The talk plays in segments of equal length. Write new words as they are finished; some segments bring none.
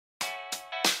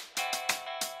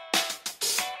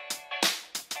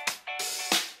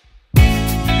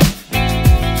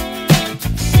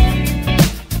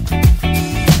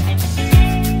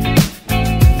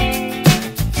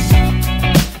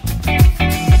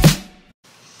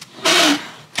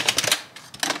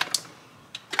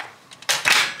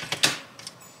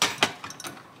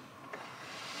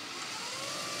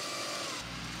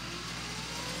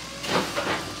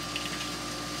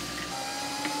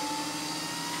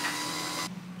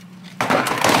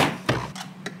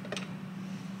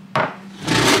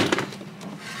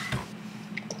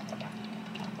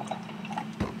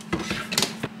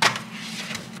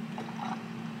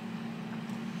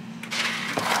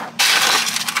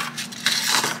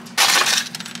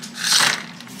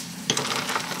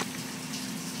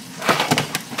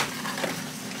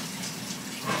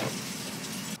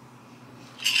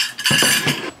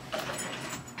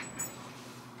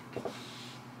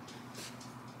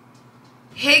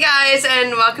Hey guys,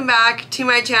 and welcome back to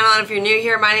my channel. And if you're new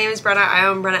here, my name is Brenna. I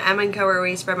own Brenna M Co, where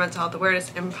we spread mental health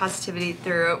awareness and positivity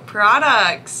through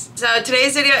products. So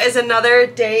today's video is another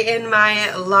day in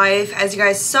my life. As you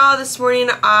guys saw this morning,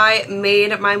 I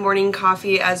made my morning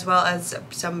coffee as well as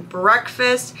some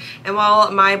breakfast. And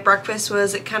while my breakfast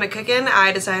was kind of cooking,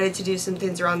 I decided to do some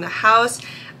things around the house.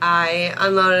 I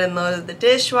unloaded and loaded the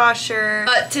dishwasher.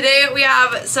 But today we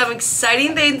have some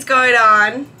exciting things going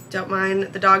on. Don't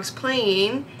mind the dogs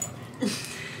playing.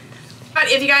 But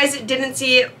if you guys didn't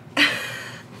see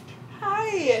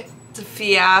hi, it's a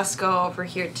fiasco over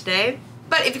here today.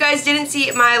 But if you guys didn't see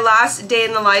my last day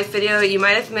in the life video, you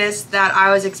might have missed that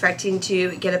I was expecting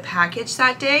to get a package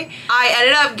that day. I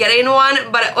ended up getting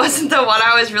one, but it wasn't the one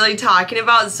I was really talking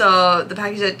about, so the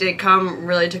package that did come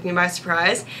really took me by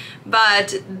surprise.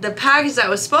 But the package that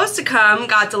was supposed to come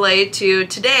got delayed to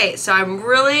today, so I'm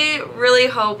really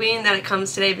hoping that it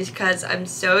comes today because I'm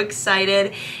so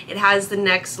excited. It has the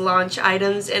next launch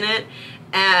items in it,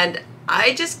 and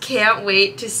I just can't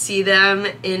wait to see them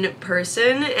in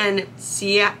person and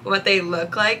see what they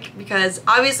look like, because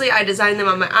obviously I designed them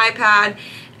on my iPad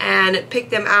and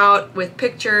picked them out with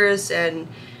pictures and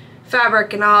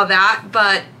fabric and all that,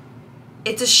 but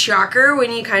it's a shocker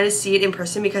when you kind of see it in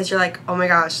person, because you're like, oh my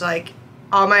gosh, like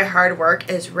all my hard work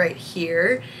is right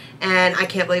here and I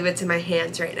can't believe it's in my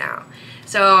hands right now.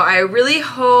 So I really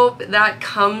hope that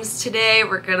comes today.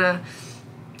 We're gonna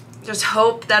just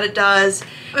hope that it does.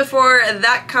 Before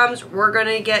that comes, we're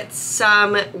gonna get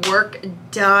some work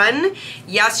done.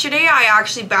 Yesterday I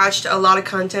actually batched a lot of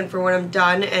content for when I'm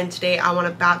done, and today I want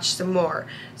to batch some more.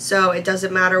 So it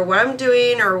doesn't matter what I'm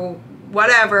doing or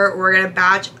whatever, we're gonna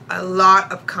batch a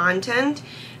lot of content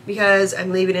because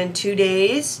I'm leaving in 2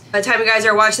 days. By the time you guys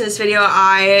are watching this video,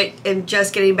 I am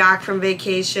just getting back from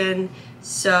vacation,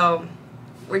 so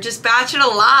we're just batching a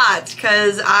lot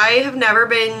because I have never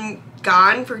been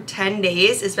gone for 10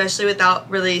 days, especially without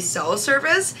really cell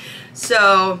service.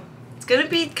 So it's gonna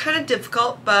be kind of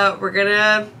difficult, but we're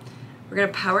gonna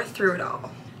power through it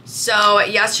all. So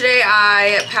yesterday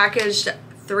I packaged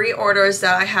 3 orders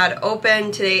that I had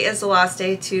open. Today is the last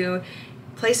day to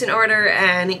place an order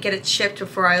and get it shipped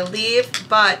before I leave,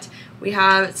 but we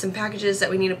have some packages that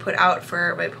we need to put out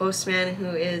for my postman, who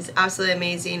is absolutely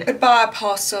amazing. Goodbye,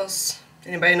 parcels.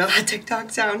 Anybody know that TikTok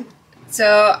sound?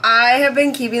 So I have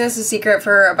been keeping this a secret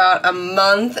for about a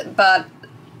month, but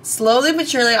slowly but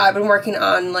surely I've been working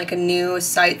on like a new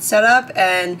site setup,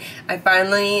 and I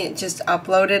finally just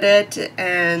uploaded it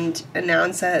and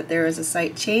announced that there was a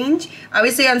site change.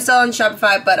 Obviously I'm still on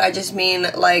Shopify, but I just mean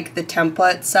like the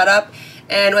template setup.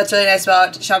 And what's really nice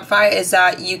about Shopify is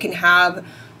that you can have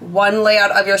one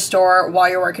layout of your store while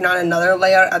you're working on another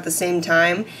layout at the same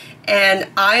time. And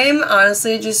I'm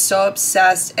honestly just so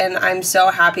obsessed, and I'm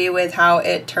so happy with how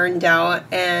it turned out,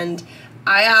 and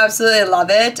I absolutely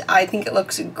love it. I think it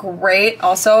looks great.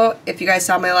 Also, if you guys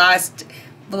saw my last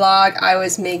vlog, I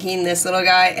was making this little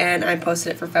guy and I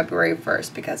posted it for February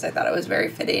 1st because I thought it was very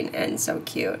fitting and so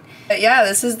cute. But yeah,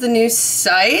 this is the new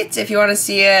site. If you want to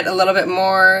see it a little bit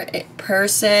more in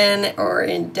person or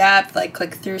in depth, like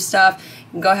click through stuff,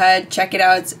 you can go ahead, check it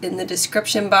out. It's in the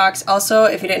description box. Also,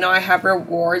 if you didn't know, I have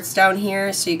rewards down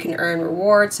here, so you can earn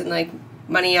rewards and like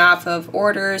money off of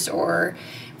orders or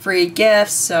free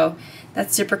gifts, so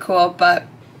that's super cool. But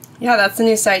yeah, that's the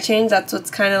new site change. That's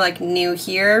what's kind of like new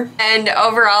here. And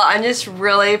overall, I'm just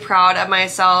really proud of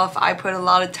myself. I put a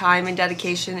lot of time and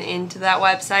dedication into that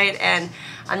website, and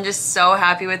I'm just so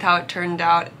happy with how it turned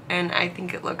out, and I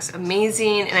think it looks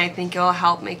amazing, and I think it'll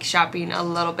help make shopping a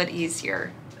little bit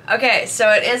easier. Okay,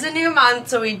 so it is a new month,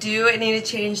 so we do need to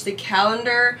change the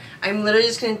calendar. I'm literally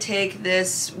just going to take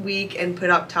this week and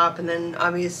put up top, and then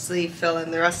obviously fill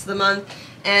in the rest of the month.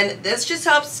 And this just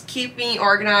helps keep me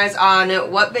organized on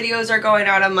what videos are going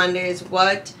out on Mondays,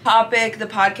 what topic the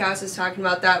podcast is talking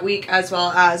about that week, as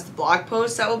well as the blog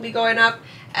posts that will be going up,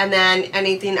 and then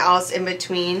anything else in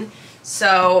between.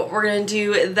 So we're going to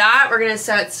do that. We're going to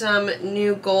set some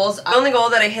new goals. The only goal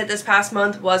that I hit this past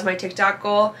month was my TikTok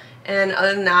goal, and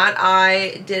other than that,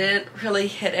 I didn't really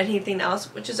hit anything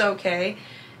else, which is okay.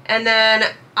 And then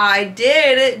I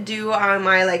did do on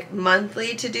my like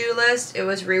monthly to-do list, it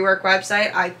was rework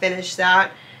website. I finished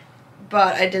that,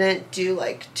 but I didn't do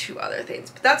like 2 other things.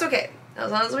 But that's okay.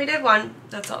 As long as we did one,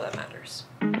 that's all that matters.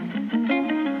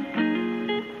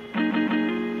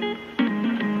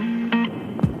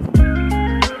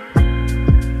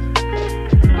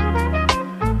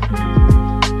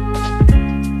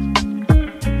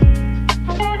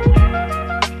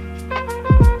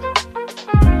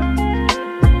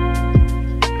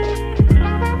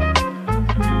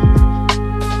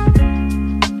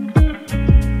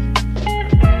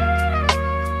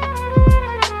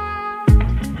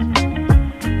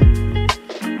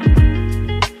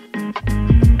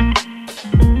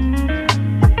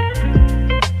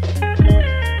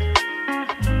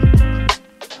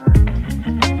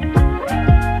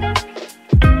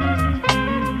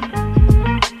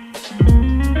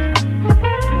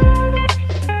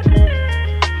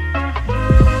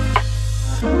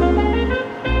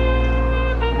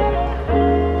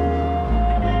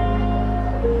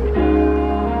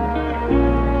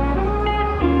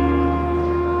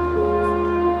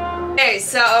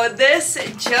 So this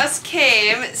just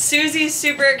came. Susie's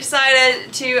super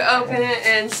excited to open it,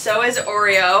 and so is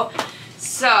Oreo.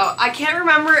 So I can't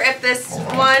remember if this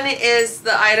one is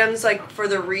the items like for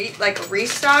the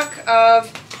restock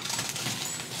of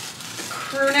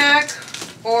crew neck,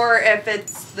 or if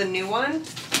it's the new one.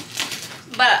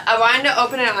 But I wanted to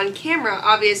open it on camera,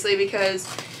 obviously, because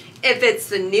if it's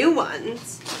the new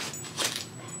ones,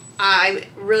 I'm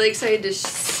really excited to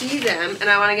see them, and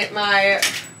I want to get my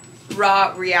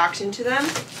raw reaction to them.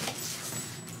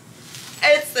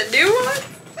 It's the new one.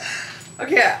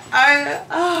 Okay,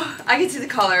 I can see the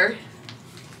color.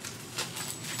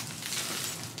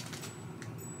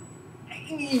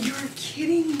 You're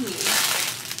kidding me.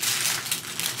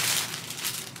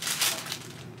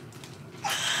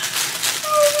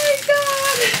 Oh my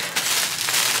god.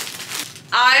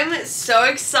 I'm so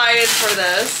excited for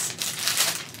this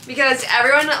because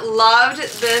everyone loved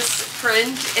this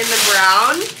print in the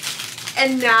brown,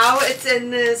 and now it's in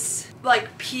this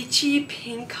like peachy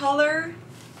pink color.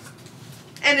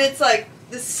 And it's like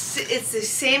this, it's the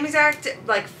same exact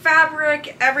like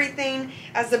fabric, everything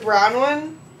as the brown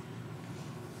one.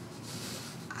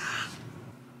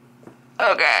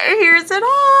 Okay, here's it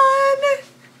on.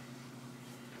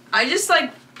 I just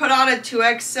like put on a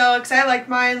 2XL because I like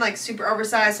mine like super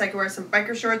oversized, so I can wear some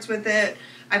biker shorts with it.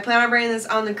 I plan on bringing this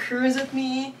on the cruise with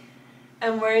me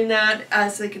and wearing that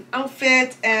as like an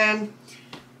outfit, and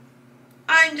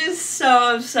I'm just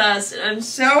so obsessed, and I'm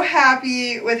so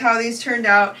happy with how these turned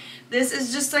out. This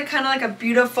is just like kind of like a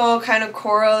beautiful kind of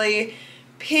corally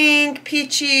pink,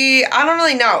 peachy, I don't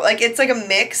really know, like it's like a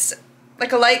mix,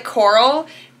 like a light coral,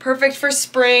 perfect for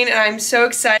spring, and I'm so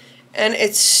excited. And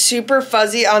it's super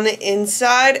fuzzy on the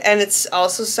inside, and it's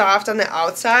also soft on the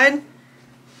outside.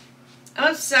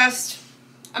 I'm obsessed.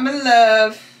 I'm in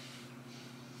love.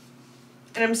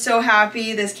 And I'm so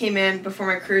happy this came in before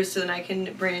my cruise so then I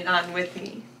can bring it on with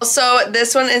me. Also,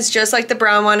 this one is just like the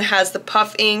brown one, has the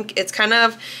puff ink. It's kind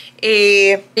of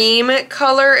a cream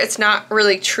color. It's not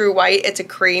really true white, it's a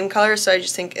cream color, so I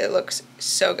just think it looks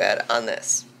so good on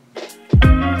this.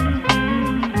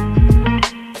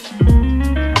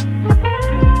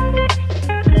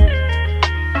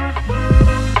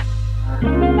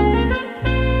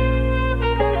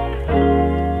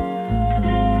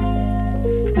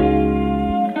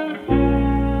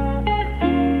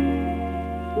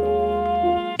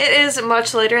 It is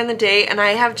much later in the day, and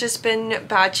I have just been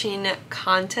batching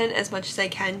content as much as I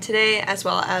can today, as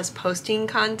well as posting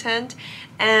content,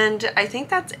 and I think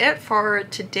that's it for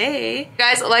today. If you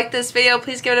guys like this video,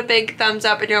 please give it a big thumbs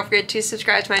up, and don't forget to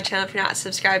subscribe to my channel if you're not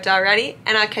subscribed already,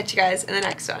 and I'll catch you guys in the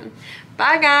next one.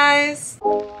 Bye guys!